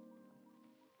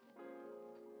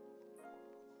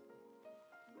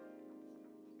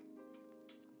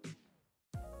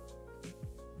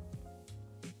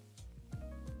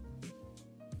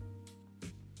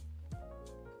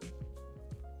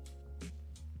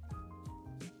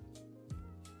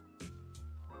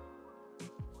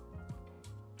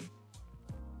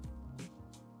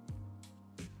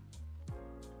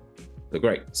 So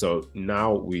great. So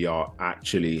now we are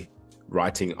actually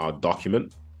writing our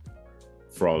document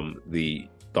from the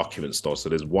document store. So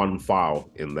there's one file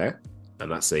in there,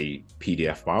 and that's a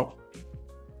PDF file.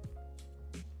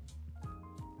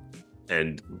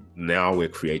 And now we're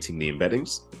creating the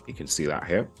embeddings. You can see that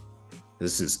here.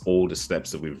 This is all the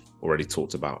steps that we've already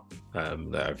talked about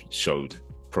that I've showed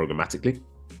programmatically.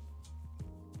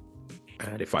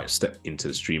 And if I step into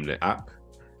the Streamlit app,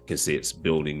 you can see it's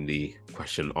building the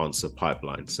question answer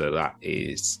pipeline. So that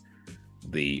is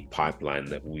the pipeline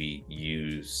that we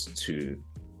use to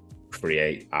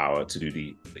create to do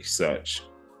the search,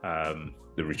 the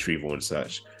retrieval and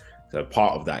search. So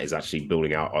part of that is actually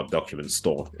building out our document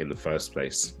store in the first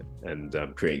place and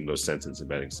creating those sentence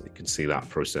embeddings. So you can see that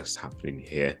process happening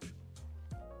here.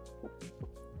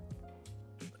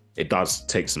 It does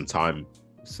take some time.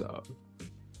 So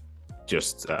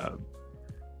just,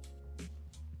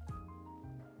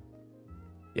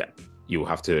 you'll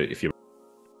have to, if you're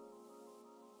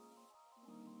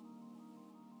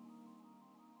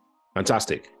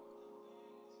fantastic.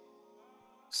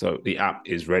 So the app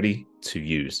is ready to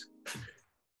use.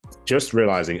 Just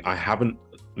realizing I haven't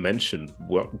mentioned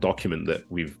what document that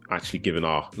we've actually given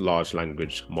our large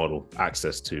language model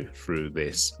access to through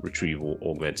this retrieval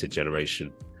augmented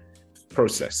generation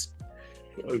process.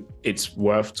 It's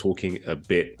worth talking a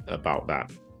bit about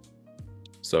that.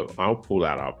 So I'll pull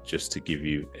that up just to give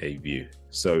you a view.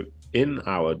 So in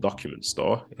our document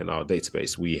store, in our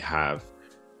database, we have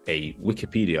a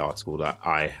Wikipedia article that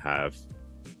I have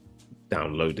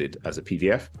downloaded as a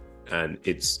PDF, and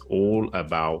it's all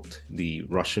about the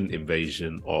Russian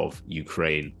invasion of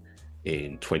Ukraine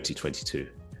in 2022.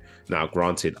 Now,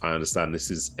 granted, I understand this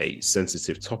is a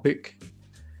sensitive topic,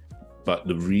 but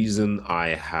the reason I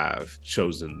have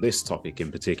chosen this topic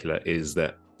in particular is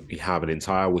that we have an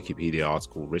entire Wikipedia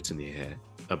article written here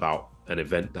about an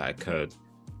event that occurred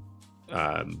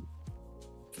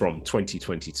from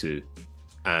 2022,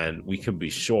 and we can be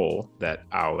sure that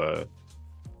our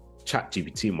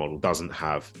ChatGPT model doesn't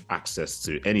have access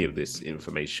to any of this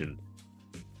information,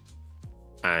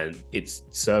 and it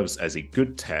serves as a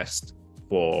good test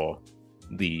for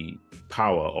the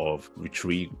power of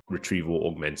retrieval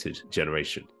augmented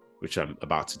generation, which I'm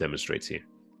about to demonstrate here.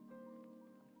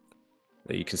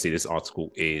 You can see this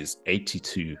article is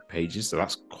 82 pages, so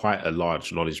that's quite a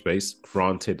large knowledge base.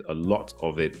 Granted, a lot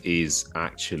of it is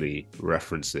actually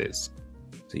references.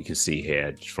 So you can see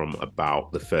here from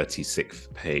about the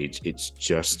 36th page, it's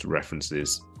just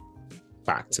references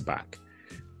back to back.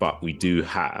 But we do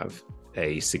have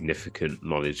a significant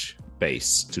knowledge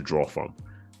base to draw from.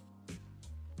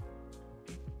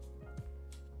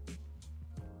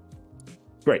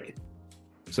 Great.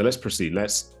 So let's proceed.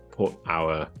 Let's put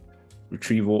our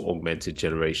Retrieval Augmented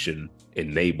Generation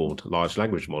enabled large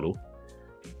language model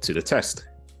to the test.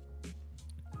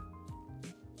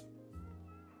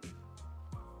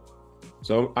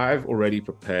 So I've already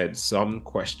prepared some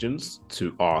questions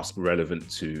to ask relevant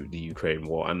to the Ukraine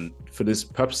war. And for this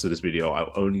purpose of this video,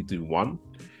 I'll only do one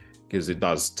because it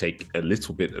does take a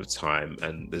little bit of time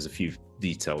and there's a few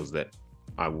details that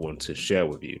I want to share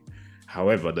with you.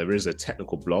 However, there is a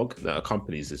technical blog that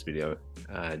accompanies this video.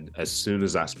 And as soon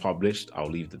as that's published, I'll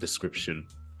leave the description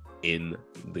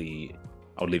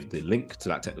I'll leave the link to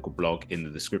that technical blog in the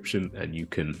description, and you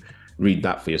can read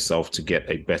that for yourself to get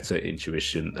a better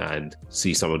intuition and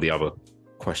see some of the other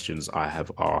questions I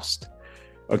have asked.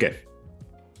 Okay.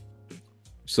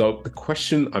 So the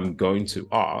question I'm going to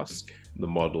ask the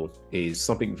model is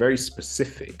something very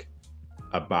specific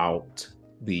about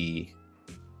the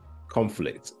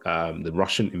conflict, the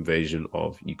Russian invasion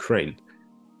of Ukraine.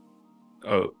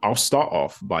 I'll start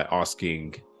off by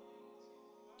asking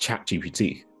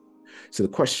ChatGPT. So the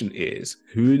question is,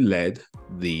 who led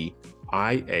the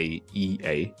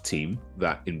IAEA team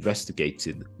that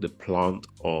investigated the plant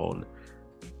on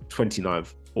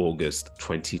 29th August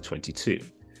 2022?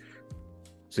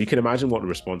 So you can imagine what the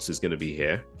response is going to be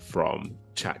here from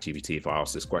ChatGPT if I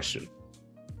ask this question.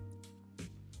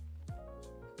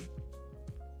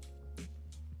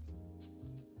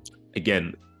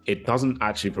 Again, it doesn't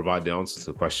actually provide the answer to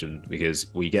the question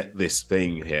because we get this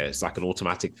thing here. It's like an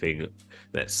automatic thing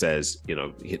that says, you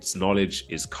know, its knowledge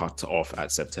is cut off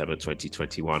at September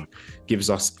 2021, gives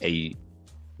us a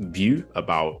view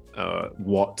about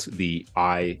what the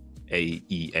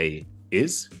IAEA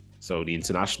is. So the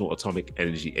International Atomic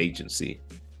Energy Agency,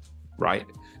 right?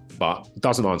 But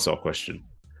doesn't answer our question.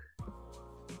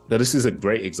 Now, this is a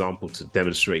great example to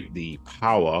demonstrate the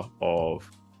power of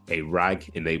a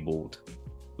RAG-enabled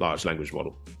large language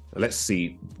model. Let's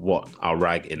see what our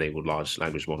RAG-enabled large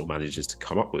language model manages to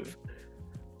come up with.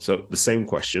 So the same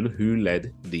question, who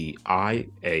led the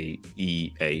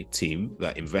IAEA team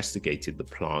that investigated the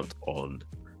plant on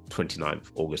 29th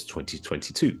August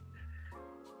 2022?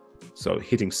 So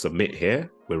hitting submit here,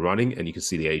 we're running and you can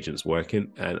see the agents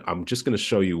working, and I'm just going to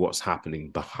show you what's happening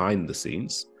behind the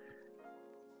scenes.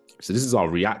 So this is our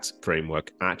React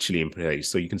framework actually in place.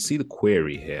 So you can see the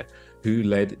query here, who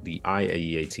led the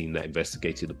IAEA team that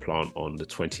investigated the plant on the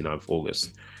 29th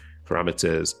August,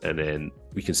 parameters, and then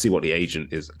we can see what the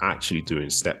agent is actually doing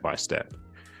step by step.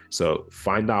 So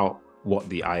find out what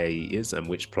the IAE is and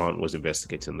which plant was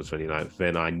investigated on the 29th.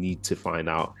 Then I need to find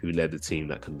out who led the team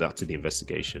that conducted the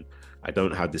investigation. I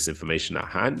don't have this information at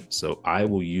hand, so I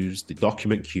will use the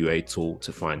document QA tool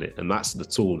to find it. And that's the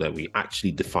tool that we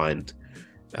actually defined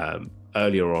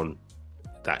earlier on.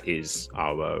 That is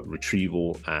our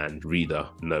retrieval and reader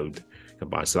node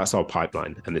combined. So that's our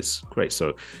pipeline, and it's great.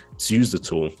 So to use the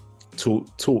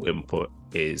tool input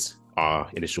is our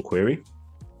initial query,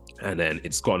 and then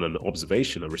it's got an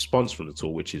observation, a response from the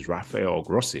tool, which is Raphael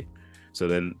Grossi. So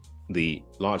then the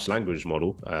large language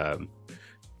model,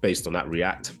 based on that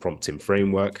React prompting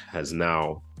framework, has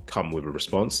now come with a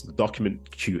response. The document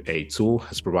QA tool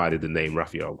has provided the name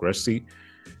Raphael Grossi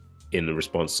in the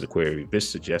response to the query. This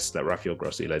suggests that Raphael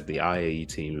Grossi led the IAE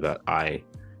team that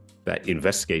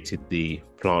investigated the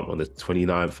plant on the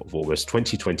 29th of August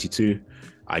 2022.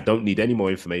 I don't need any more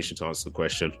information to answer the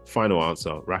question. Final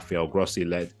answer, Raphael Grossi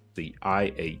led the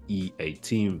IAEA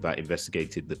team that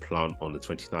investigated the plant on the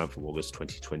 29th of August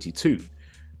 2022.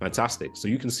 Fantastic. So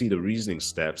you can see the reasoning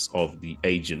steps of the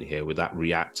agent here with that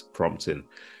React prompting,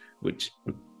 which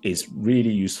is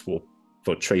really useful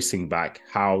for tracing back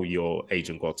how your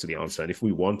agent got to the answer. And if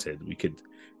we wanted, we could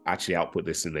actually output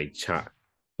this in a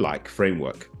chat-like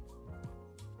framework.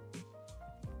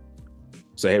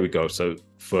 So here we go. So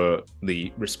for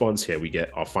the response here, we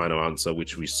get our final answer,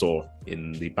 which we saw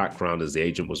in the background as the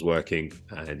agent was working.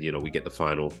 And, you know, we get the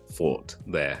final thought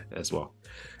there as well.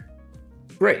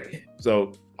 Great.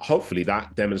 So hopefully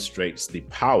that demonstrates the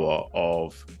power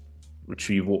of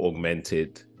retrieval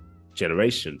augmented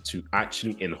generation to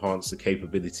actually enhance the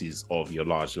capabilities of your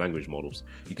large language models.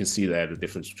 You can see there the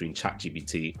difference between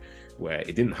ChatGPT, where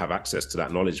it didn't have access to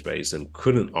that knowledge base and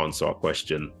couldn't answer our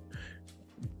question,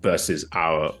 versus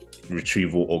our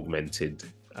retrieval augmented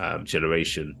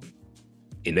generation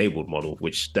enabled model,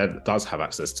 which does have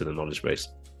access to the knowledge base.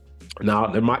 Now,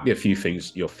 there might be a few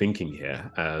things you're thinking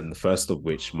here, and the first of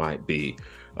which might be,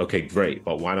 okay, great,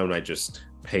 but why don't I just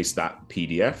paste that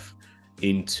PDF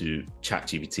into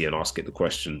ChatGPT and ask it the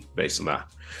question based on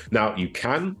that? Now, you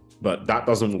can, but that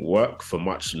doesn't work for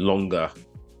much longer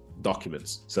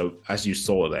documents. So as you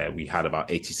saw there, we had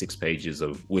about 86 pages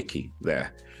of wiki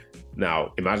there.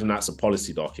 Now, imagine that's a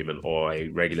policy document or a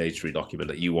regulatory document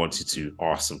that you wanted to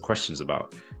ask some questions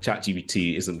about.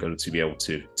 ChatGPT isn't going to be able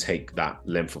to take that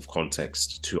length of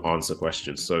context to answer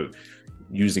questions. So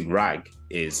using RAG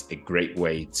is a great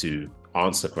way to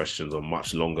answer questions on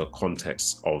much longer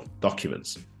contexts of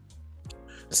documents.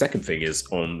 The second thing is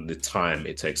on the time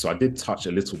it takes. So I did touch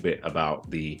a little bit about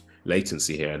the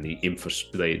latency here and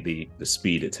the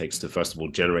speed it takes to, first of all,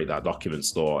 generate that document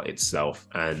store itself,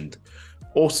 and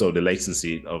also the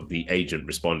latency of the agent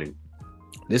responding.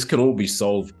 This can all be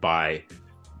solved by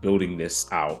building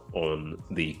this out on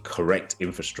the correct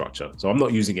infrastructure. So I'm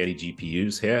not using any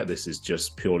GPUs here. This is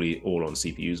just purely all on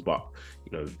CPUs, but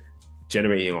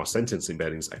generating our sentence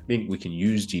embeddings, I think we can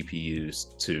use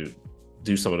GPUs to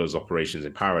do some of those operations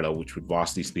in parallel, which would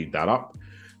vastly speed that up.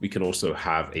 We can also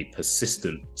have a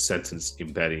persistent sentence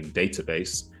embedding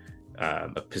database,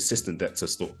 a persistent vector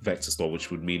store,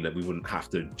 which would mean that we wouldn't have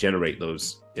to generate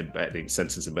those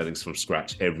sentence embeddings from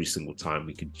scratch every single time.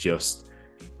 We could just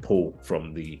pull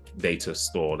from the data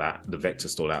store, the vector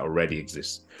store that already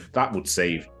exists. That would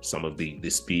save some of the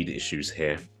speed issues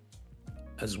here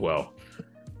as well.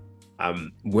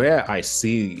 Where I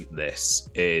see this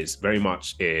is very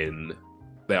much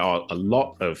there are a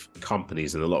lot of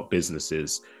companies and a lot of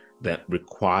businesses that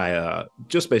require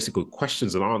just basically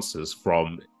questions and answers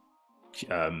from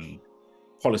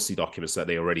policy documents that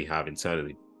they already have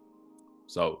internally.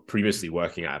 So previously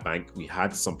working at a bank, we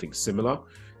had something similar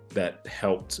that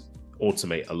helped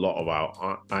automate a lot of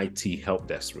our IT help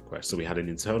desk requests. So we had an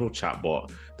internal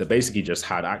chatbot that basically just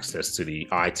had access to the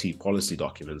IT policy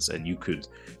documents, and you could,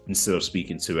 instead of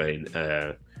speaking to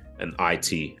an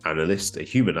IT analyst, a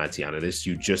human IT analyst,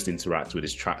 you just interact with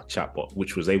this chatbot,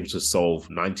 which was able to solve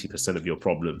 90% of your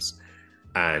problems,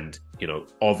 and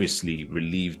obviously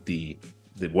relieve the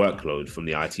workload from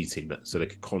the IT team, so they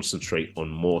could concentrate on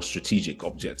more strategic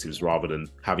objectives rather than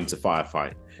having to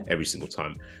firefight every single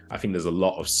time. I think there's a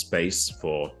lot of space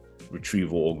for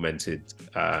retrieval augmented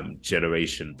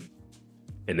generation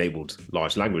enabled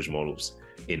large language models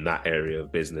in that area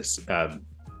of business,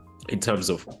 in terms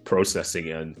of processing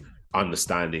and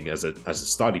understanding as a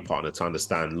study partner to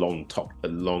understand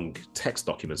long text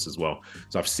documents as well.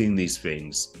 So I've seen these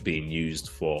things being used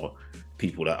for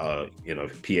people that are,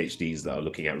 PhDs that are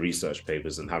looking at research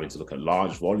papers and having to look at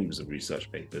large volumes of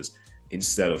research papers.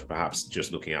 Instead of perhaps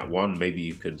just looking at one, maybe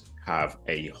you could have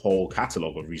a whole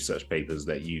catalog of research papers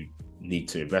that you need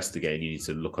to investigate and you need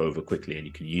to look over quickly, and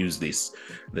you can use this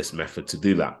method to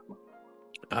do that.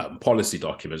 Policy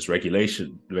documents,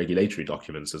 regulatory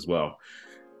documents as well.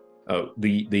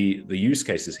 The use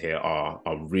cases here are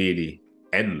really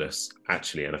endless,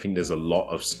 actually, and I think there's a lot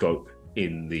of scope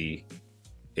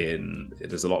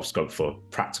there's a lot of scope for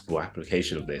practical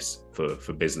application of this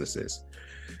for businesses.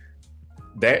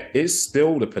 There is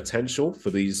still the potential for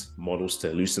these models to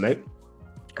hallucinate,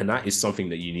 and that is something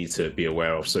that you need to be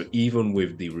aware of. So even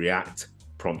with the React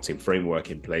prompting framework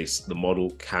in place, the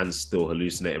model can still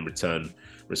hallucinate and return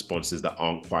responses that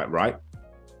aren't quite right.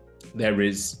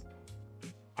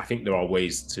 I think there are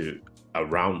ways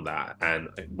around that, and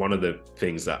one of the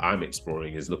things that I'm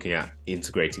exploring is looking at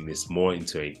integrating this more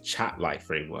into a chat-like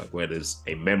framework where there's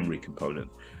a memory component.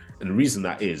 And the reason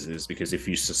that is because if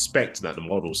you suspect that the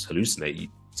model's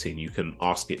hallucinating, you can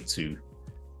ask it to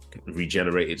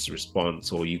regenerate its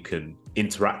response, or you can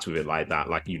interact with it like that,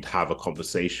 like you'd have a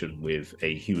conversation with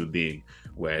a human being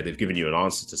where they've given you an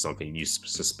answer to something and you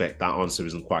suspect that answer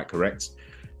isn't quite correct.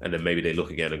 And then maybe they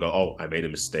look again and go, oh, I made a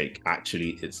mistake.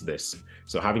 Actually, it's this.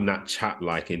 So having that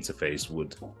chat-like interface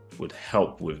would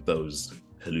help with those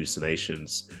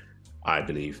hallucinations, I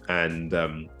believe. And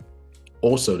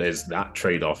also there's that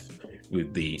trade-off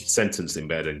with the sentence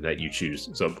embedding that you choose.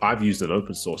 So I've used an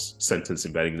open source sentence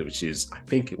embedding, which is, I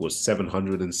think it was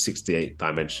 768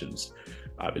 dimensions,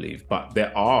 I believe. But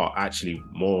there are actually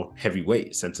more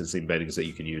heavyweight sentence embeddings that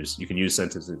you can use. You can use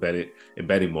sentence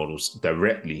embedding models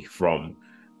directly from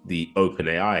the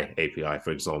OpenAI API, for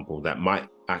example, that might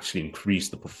actually increase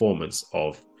the performance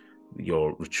of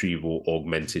your retrieval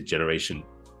augmented generation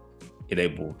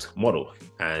enabled model.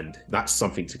 And that's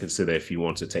something to consider if you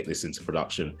want to take this into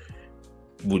production.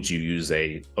 would you use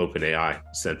a OpenAI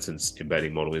sentence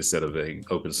embedding model instead of an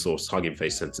open source Hugging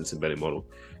Face sentence embedding model?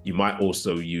 You might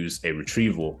also use a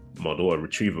retrieval model, a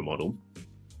retriever model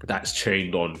that's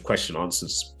trained on question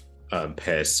answers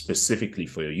pairs specifically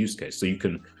for your use case. So you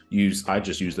can use, I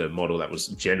just used a model that was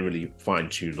generally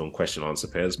fine-tuned on question answer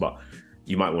pairs, but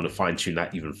you might want to fine-tune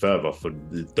that even further for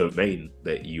the domain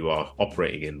that you are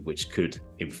operating in, which could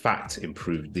in fact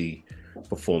improve the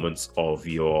performance of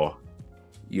your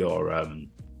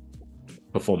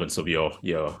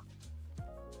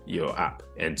app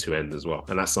end to end as well.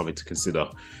 And that's something to consider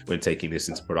when taking this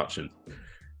into production.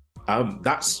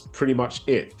 That's pretty much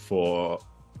it for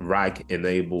RAG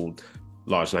enabled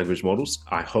large language models.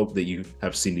 I hope that you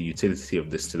have seen the utility of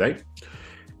this today.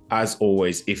 As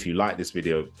always, if you like this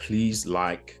video, please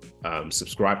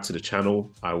subscribe to the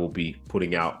channel. I will be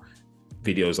putting out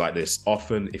videos like this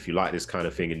often. If you like this kind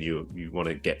of thing and you want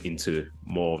to get into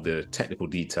more of the technical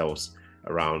details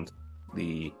around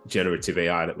the generative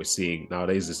AI that we're seeing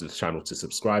nowadays, this is the channel to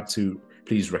subscribe to.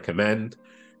 Please recommend,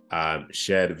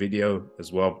 share the video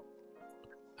as well.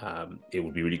 It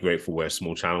would be really grateful. We're a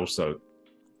small channel, so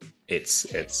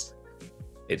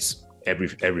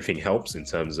everything helps in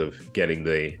terms of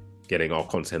getting our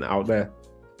content out there.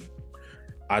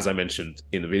 As I mentioned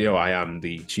in the video, I am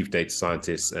the Chief Data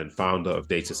Scientist and founder of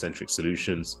Data-Centric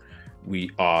Solutions. We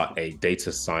are a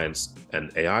data science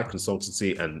and AI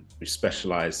consultancy, and we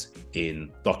specialize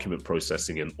in document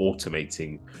processing and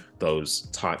automating those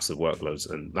types of workloads.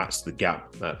 And that's the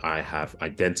gap that I have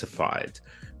identified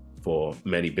for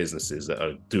many businesses that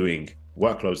are doing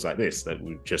workloads like this that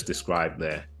we've just described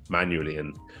there manually.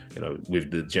 And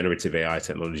with the generative AI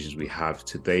technologies we have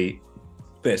today,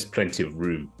 there's plenty of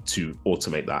room to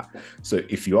automate that. So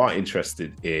if you are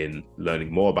interested in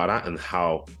learning more about that and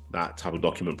how that type of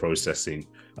document processing,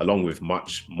 along with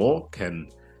much more, can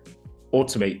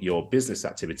automate your business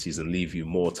activities and leave you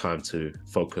more time to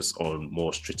focus on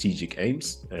more strategic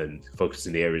aims and focus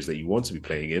in the areas that you want to be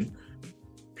playing in,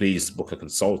 please book a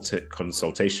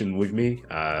consultation with me.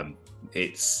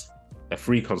 It's a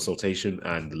free consultation,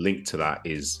 and the link to that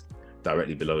is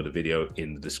directly below the video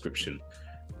in the description.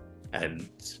 And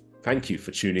thank you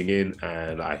for tuning in,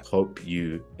 and I hope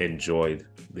you enjoyed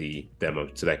the demo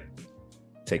today.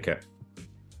 Take care.